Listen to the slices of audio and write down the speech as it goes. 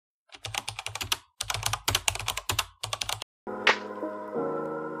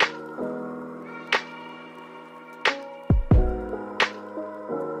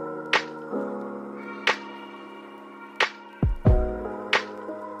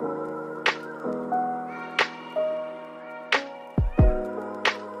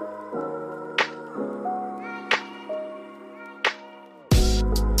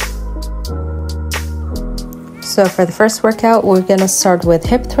So for the first workout, we're gonna start with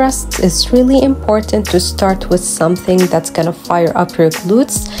hip thrusts. It's really important to start with something that's gonna fire up your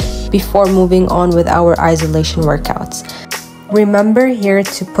glutes before moving on with our isolation workouts. Remember here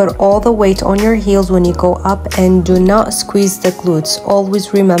to put all the weight on your heels when you go up and do not squeeze the glutes.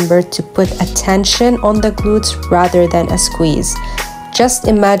 Always remember to put a tension on the glutes rather than a squeeze. Just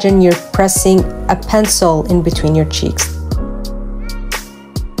imagine you're pressing a pencil in between your cheeks.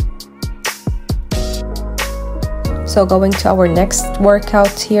 So going to our next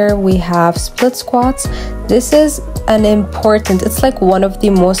workout here, we have split squats. This is it's like one of the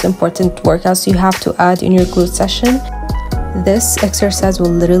most important workouts you have to add in your glute session. This exercise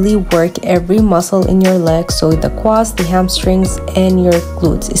will literally work every muscle in your leg, so the quads, the hamstrings, and your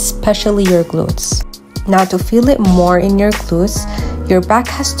glutes, especially your glutes. Now to feel it more in your glutes, your back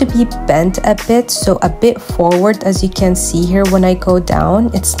has to be bent a bit, so a bit forward, as you can see here when I go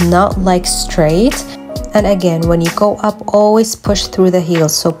down. It's not like straight. And again, when you go up, always push through the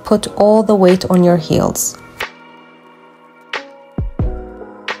heels, so put all the weight on your heels.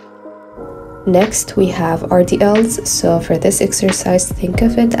 Next, we have RDLs. So for this exercise, think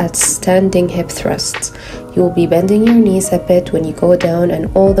of it as standing hip thrusts. You will be bending your knees a bit when you go down, and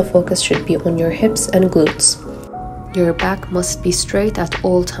all the focus should be on your hips and glutes. Your back must be straight at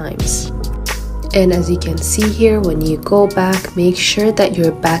all times. And as you can see here, when you go back, make sure that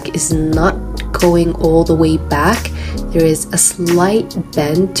your back is not going all the way back. There is a slight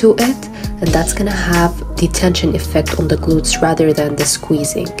bend to it, and that's gonna have the tension effect on the glutes rather than the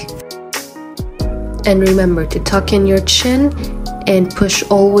squeezing. And remember to tuck in your chin and push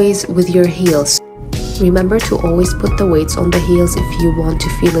always with your heels. Remember to always put the weights on the heels if you want to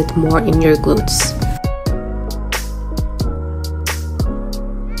feel it more in your glutes.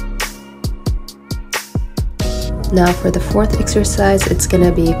 Now for the fourth exercise, it's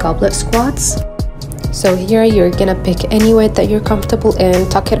gonna be goblet squats. So here you're gonna pick any weight that you're comfortable in,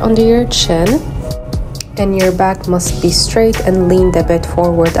 tuck it under your chin, and your back must be straight and leaned a bit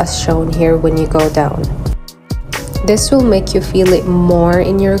forward as shown here when you go down. This will make you feel it more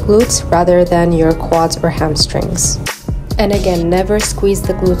in your glutes rather than your quads or hamstrings. And again, never squeeze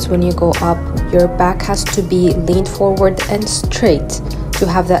the glutes when you go up. Your back has to be leaned forward and straight to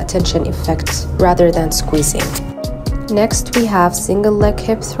have that tension effect rather than squeezing. Next, we have single leg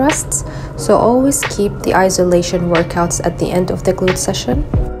hip thrusts. So always keep the isolation workouts at the end of the glute session.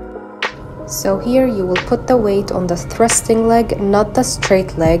 So here you will put the weight on the thrusting leg, not the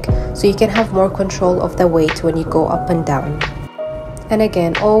straight leg, so you can have more control of the weight when you go up and down. And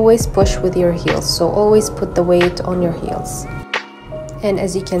again, always push with your heels, so always put the weight on your heels. And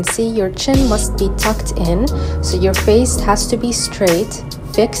as you can see, your chin must be tucked in, so your face has to be straight,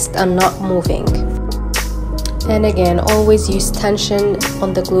 fixed, and not moving. And again, always use tension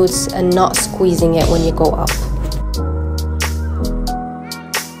on the glutes and not squeezing it when you go up.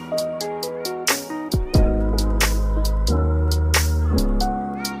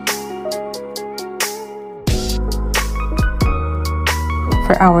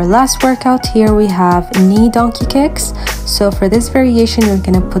 For our last workout here, we have knee donkey kicks. So for this variation, you're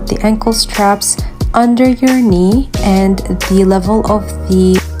gonna put the ankle straps under your knee, and the level of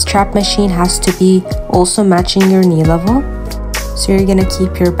the strap machine has to be also matching your knee level. So you're gonna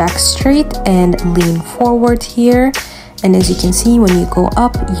keep your back straight and lean forward here. And as you can see, when you go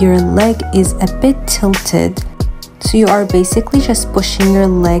up, your leg is a bit tilted. So you are basically just pushing your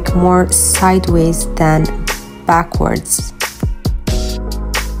leg more sideways than backwards.